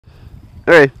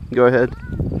Alright, go ahead.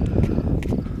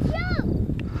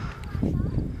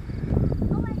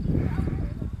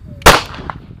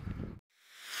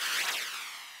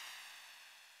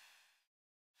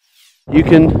 You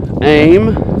can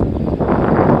aim.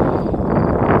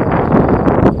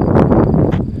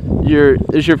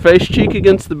 Is your face cheek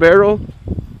against the barrel?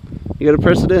 You gotta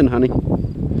press it in, honey.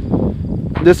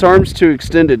 This arm's too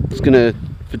extended. It's gonna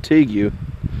fatigue you.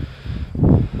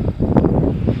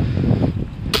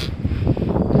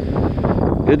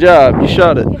 Good job. You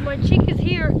shot it. If my cheek is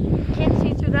here, can't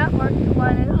see through that mark to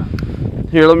line it up.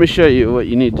 Here, let me show you what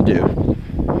you need to do.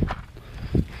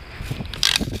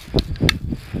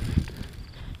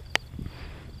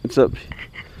 It's up.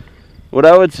 What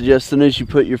I would suggest then is you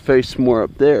put your face more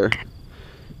up there.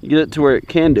 You get it to where it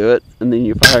can do it, and then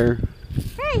you fire.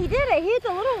 Hey, he did it. He hit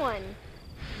the little one.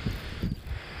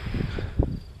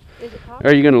 Is it cocked?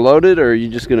 Are you going to load it, or are you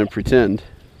just going to pretend?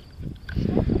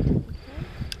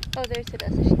 Oh, there's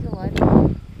Hadassah. She's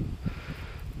alive.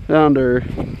 Found her.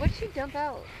 What did she dump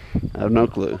out? I have no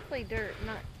clue. Hopefully dirt,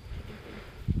 not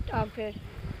dogfish.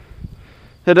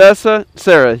 Hadassah,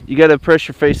 Sarah, you got to press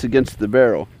your face against the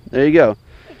barrel. There you go.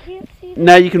 I can't see.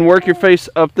 Now you can work your face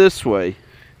up this way.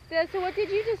 So what did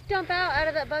you just dump out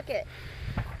of that bucket?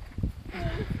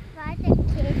 Okay,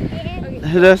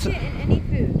 Hadassah, don't get in any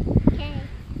food. Okay.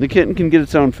 the kitten can get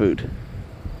its own food.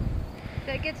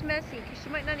 That gets messy because she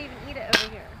might not even eat it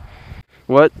over here.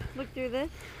 What? Look through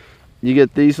this. You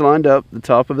get these lined up, the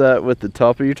top of that with the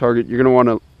top of your target. You're going to want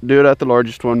to do it at the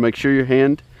largest one. Make sure your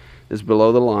hand is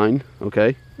below the line,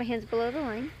 okay? My hand's below the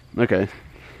line. Okay.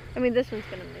 I mean, this one's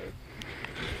gonna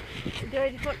move.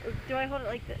 Do I hold it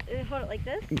like this? Hold it like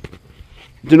this?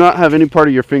 Do not have any part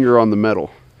of your finger on the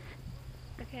metal.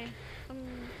 Okay.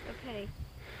 Okay.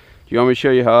 Do you want me to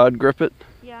show you how I'd grip it?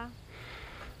 Yeah.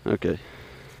 Okay.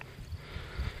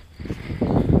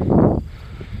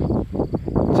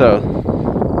 So,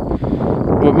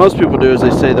 what most people do is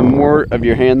they say the more of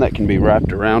your hand that can be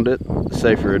wrapped around it, the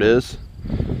safer it is.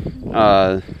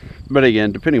 But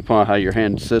again, depending upon how your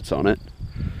hand sits on it.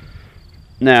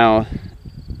 Now,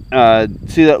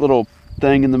 see that little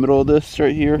thing in the middle of this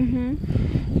right here?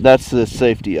 Mm-hmm. That's the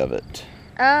safety of it.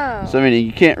 Oh. So I mean,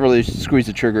 you can't really squeeze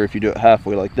the trigger if you do it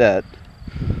halfway like that.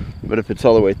 But if it's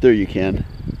all the way through, you can.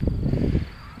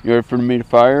 You ready for me to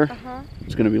fire? Uh-huh.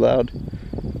 It's gonna be loud.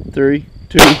 3,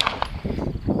 2.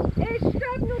 It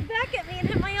shrapnel back at me and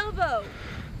hit my elbow.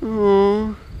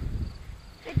 Aww.